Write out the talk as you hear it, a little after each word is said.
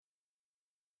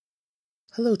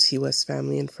Hello, T West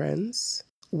family and friends.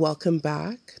 Welcome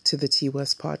back to the T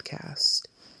West podcast,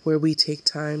 where we take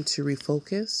time to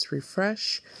refocus,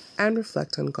 refresh, and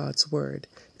reflect on God's Word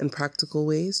and practical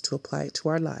ways to apply it to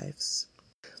our lives.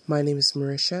 My name is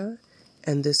Marisha,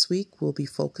 and this week we'll be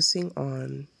focusing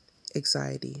on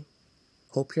anxiety.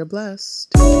 Hope you're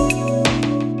blessed.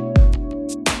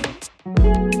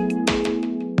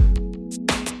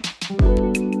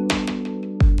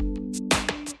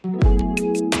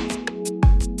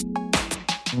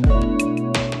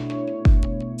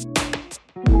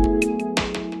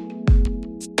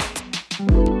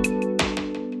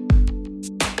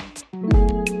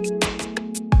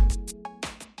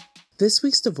 This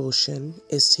week's devotion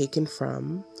is taken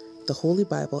from the Holy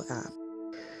Bible app.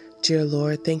 Dear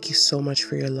Lord, thank you so much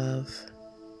for your love.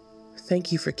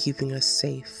 Thank you for keeping us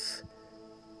safe.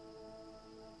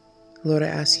 Lord, I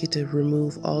ask you to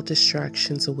remove all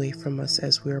distractions away from us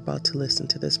as we're about to listen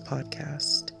to this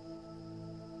podcast.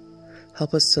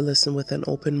 Help us to listen with an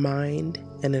open mind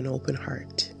and an open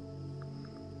heart.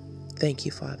 Thank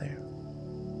you, Father.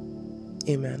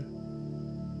 Amen.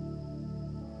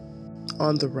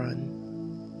 On the run.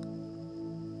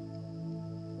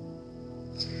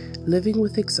 Living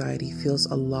with anxiety feels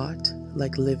a lot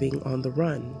like living on the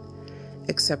run,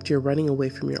 except you're running away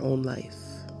from your own life.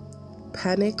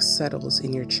 Panic settles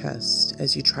in your chest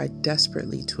as you try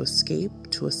desperately to escape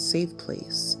to a safe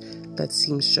place that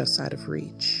seems just out of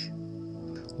reach.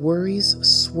 Worries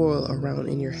swirl around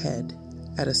in your head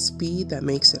at a speed that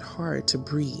makes it hard to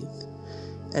breathe,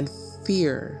 and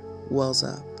fear wells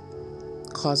up,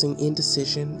 causing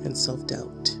indecision and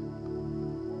self-doubt.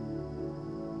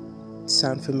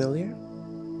 Sound familiar?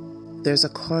 There's a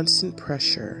constant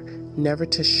pressure never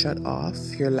to shut off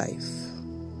your life.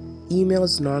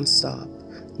 Emails nonstop,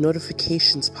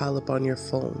 notifications pile up on your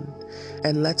phone,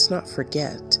 and let's not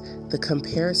forget the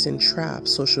comparison trap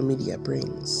social media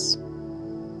brings.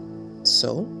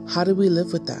 So, how do we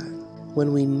live with that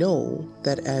when we know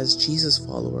that as Jesus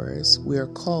followers, we are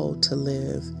called to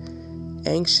live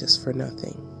anxious for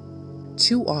nothing?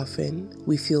 Too often,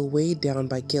 we feel weighed down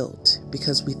by guilt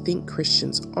because we think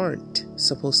Christians aren't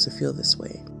supposed to feel this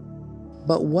way.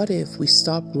 But what if we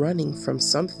stop running from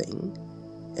something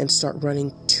and start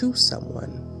running to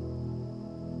someone?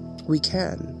 We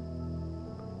can.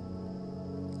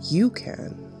 You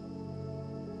can.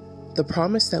 The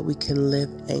promise that we can live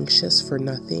anxious for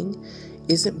nothing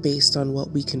isn't based on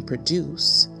what we can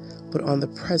produce, but on the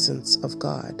presence of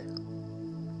God.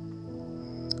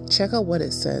 Check out what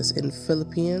it says in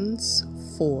Philippians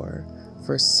 4,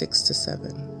 verse 6 to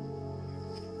 7.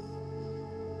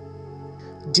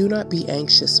 Do not be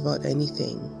anxious about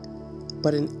anything,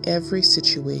 but in every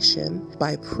situation,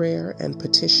 by prayer and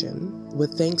petition,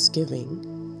 with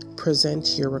thanksgiving,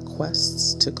 present your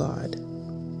requests to God.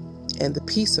 And the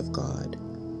peace of God,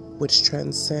 which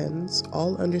transcends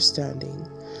all understanding,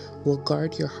 will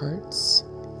guard your hearts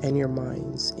and your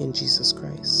minds in Jesus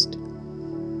Christ.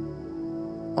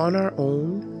 On our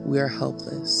own, we are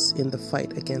helpless in the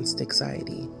fight against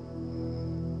anxiety.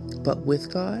 But with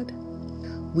God,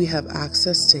 we have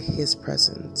access to His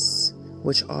presence,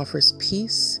 which offers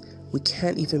peace we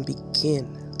can't even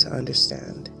begin to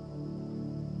understand.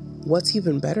 What's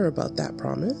even better about that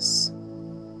promise?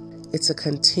 It's a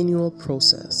continual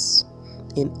process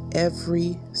in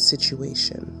every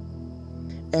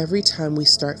situation. Every time we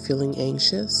start feeling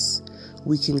anxious,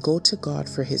 we can go to God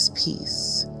for His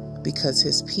peace, because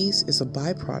His peace is a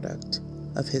byproduct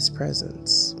of His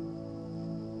presence.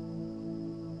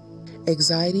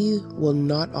 Anxiety will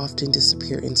not often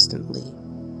disappear instantly.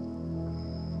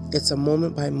 It's a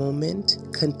moment-by-moment,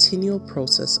 continual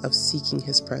process of seeking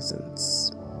His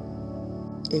presence.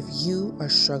 If you are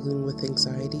struggling with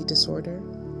anxiety disorder,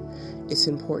 it's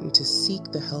important to seek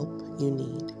the help you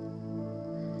need.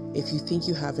 If you think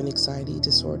you have an anxiety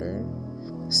disorder,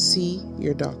 see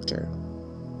your doctor.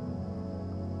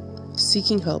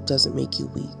 Seeking help doesn't make you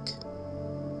weak.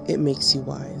 It makes you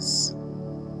wise.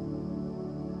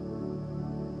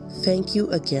 Thank you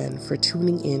again for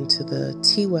tuning in to the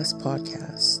T West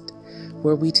podcast,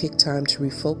 where we take time to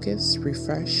refocus,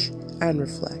 refresh, and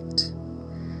reflect.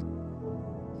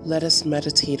 Let us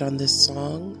meditate on this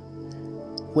song,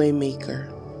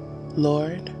 Waymaker.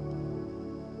 Lord,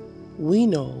 we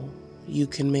know you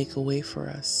can make a way for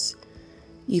us,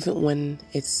 even when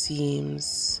it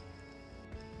seems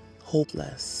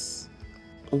hopeless.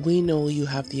 We know you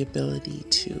have the ability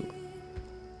to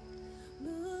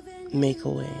make a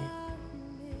way.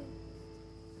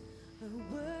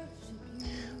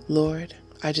 Lord,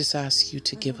 I just ask you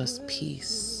to give us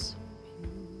peace.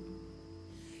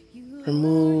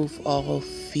 Remove all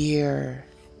fear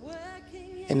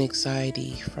and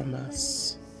anxiety from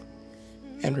us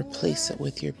and replace it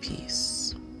with your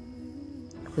peace.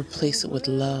 Replace it with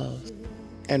love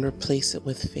and replace it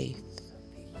with faith.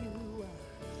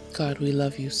 God, we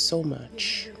love you so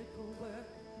much.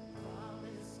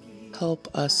 Help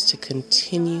us to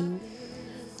continue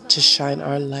to shine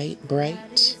our light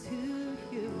bright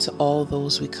to all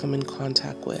those we come in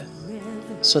contact with,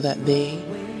 so that they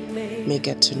may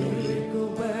get to know you.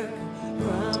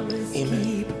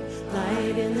 Amen.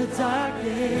 Light in the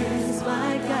darkness,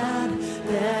 my God,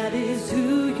 that is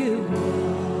who you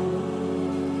are.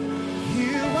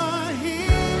 You are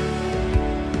here,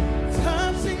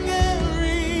 touching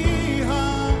every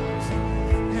heart,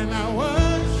 and I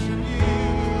worship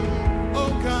you.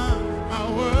 Oh God, I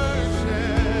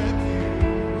worship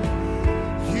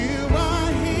you. You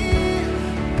are here,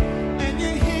 and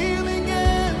you're healing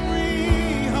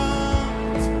every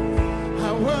heart.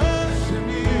 I worship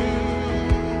you.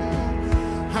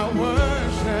 I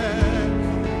worship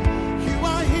you. You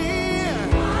are here,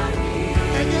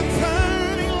 and you're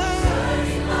turning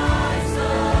lives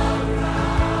around.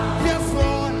 Yes,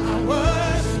 Lord, I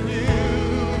worship you.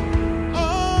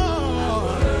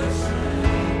 Oh,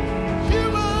 you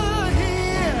are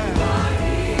here,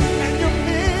 and you're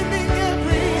mending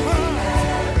every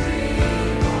heart.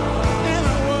 And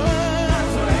I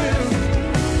worship you.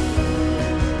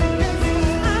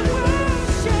 I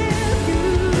worship you.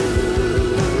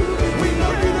 We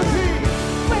love you to be.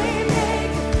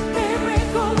 Waymaker,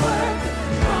 miracle worker,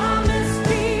 promise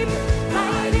keeper,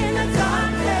 light in the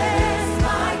darkness,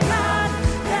 my God,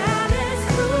 that is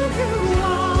who you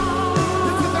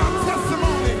This is are. our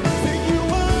testimony that you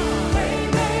are.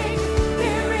 Waymaker,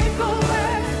 miracle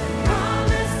worker,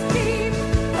 promise keeper,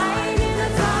 light in the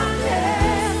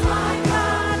darkness, my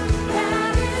God,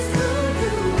 that is who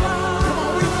you are. Come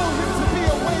on, we know him to be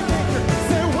a way maker.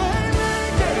 Say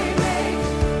waymaker,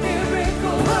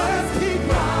 Miracle promise keeper.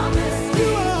 promise You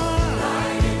are.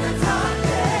 light in the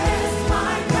darkness,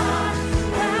 my God,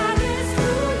 that is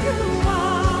who you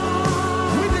are.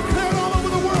 We declare all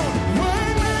over the world,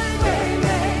 waymaker.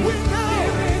 We know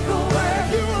Miracle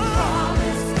worker, you are.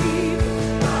 promise keeper,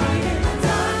 light in the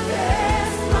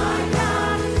darkness, my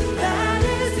God, that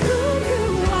is who you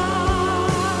are.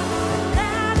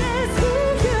 That is who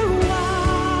you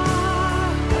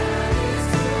are.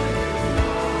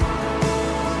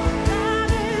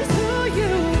 That is who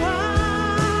you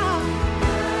are.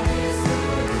 That is who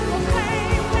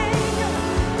Waymaker,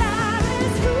 that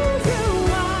is who you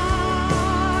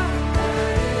are.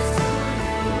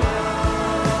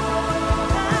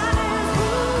 That is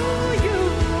who you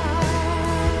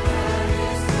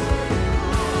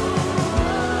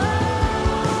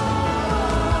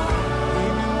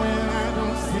Even when I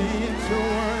don't see it,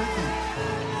 you're working.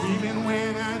 Even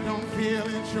when I don't feel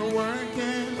it, you're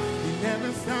working. You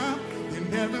never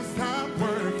stop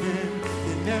working.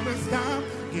 You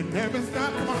never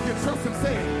stop. Come on, get trust and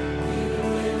say it.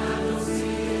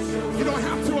 You don't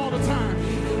have to all the time.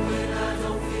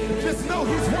 Just know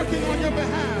he's working on your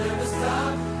behalf.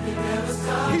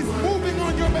 He's moving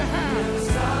on your behalf.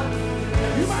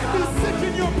 You might be sick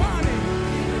in your body.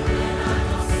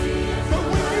 But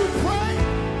when you pray,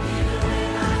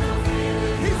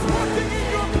 he's working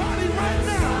in your body right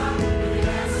now.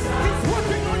 He's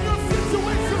working on your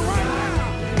situation right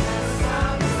now.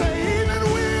 Say even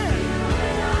when.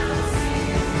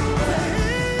 Say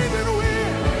even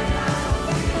when.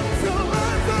 Till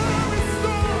lives are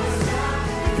restored.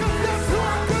 Because that's who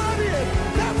our God is.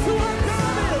 That's who our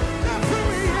God is. That's who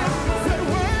he is. Say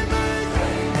waymaker.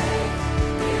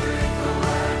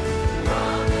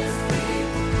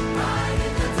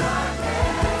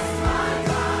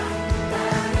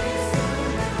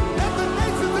 Let the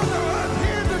nations of the earth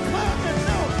hear and declare and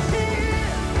know he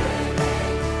is.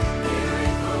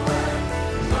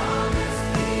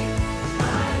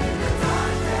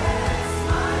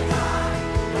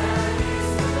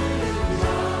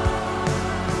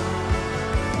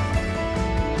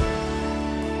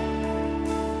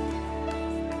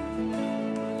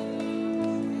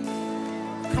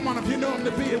 Come on, if you know him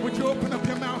to be it, would you open up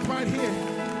your mouth right here?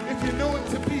 If you know him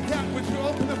to be that, would you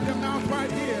open up your mouth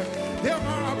right here? There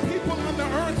are people on the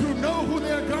earth who know who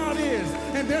their God is,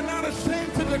 and they're not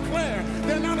ashamed to declare.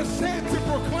 They're not ashamed to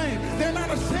proclaim. They're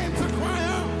not ashamed to cry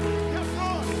out. Yes,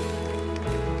 Lord.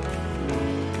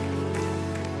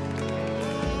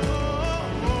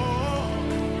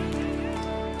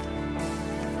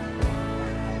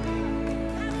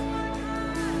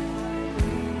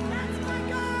 That's my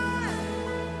God.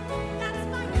 That's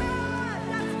my God.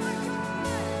 That's my God.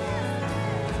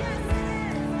 Yes, it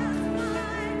is. That's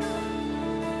mine.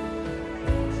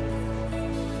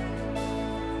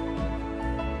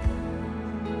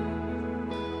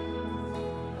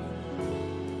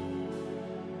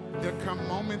 come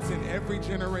moments in every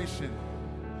generation,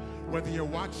 whether you're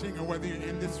watching or whether you're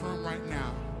in this room right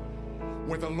now,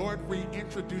 where the Lord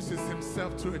reintroduces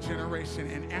himself to a generation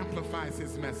and amplifies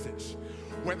his message.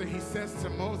 Whether he says to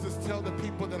Moses, tell the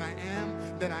people that I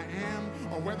am,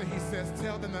 or whether he says,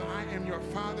 tell them that I am your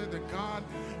father, the God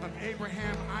of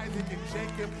Abraham, Isaac, and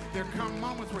Jacob, there come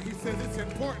moments where he says it's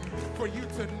important for you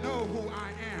to know who I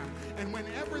am. And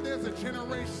whenever there's a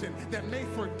generation that may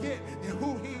forget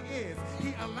who he is,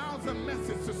 he allows a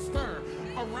message to stir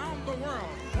around the world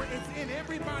where it's in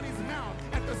everybody's mouth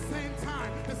at the same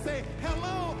time to say,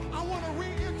 hello, I want to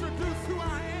reintroduce who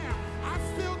I